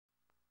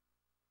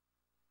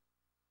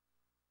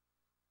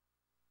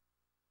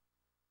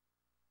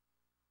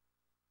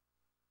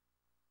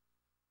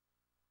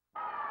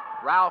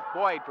Ralph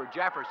Boyd for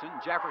Jefferson.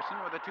 Jefferson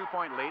with a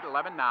 2-point lead,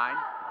 11-9.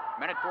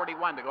 Minute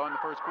 41 to go in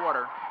the first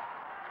quarter.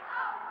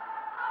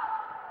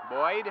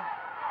 Boyd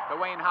to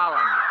Wayne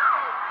Holland.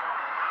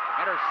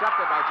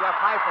 Intercepted by Jeff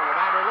Heifel of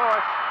Andrew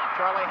Lewis.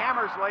 Charlie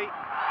Hammersley.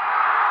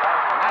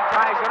 That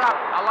ties it up,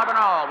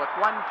 11-all with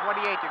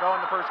 1:28 to go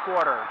in the first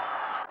quarter.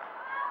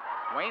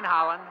 Wayne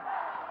Holland.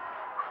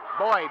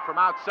 Boyd from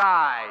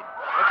outside.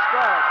 It's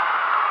good.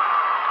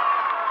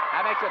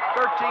 That makes it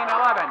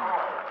 13-11.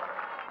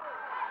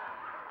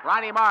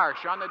 Ronnie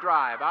Marsh on the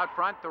drive. Out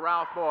front to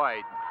Ralph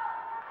Boyd.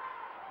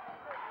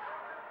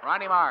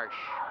 Ronnie Marsh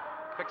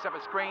picks up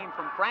a screen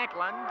from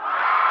Franklin.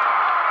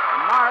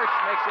 And Marsh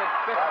makes it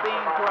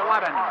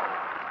 15-11.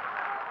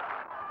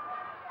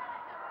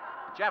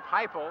 Jeff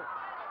Heifel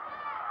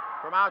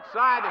from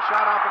outside. The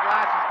shot off the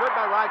glass is good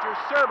by Roger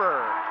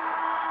Serber.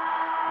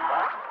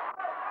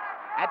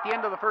 At the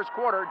end of the first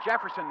quarter,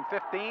 Jefferson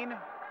 15,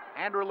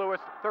 Andrew Lewis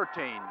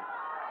 13.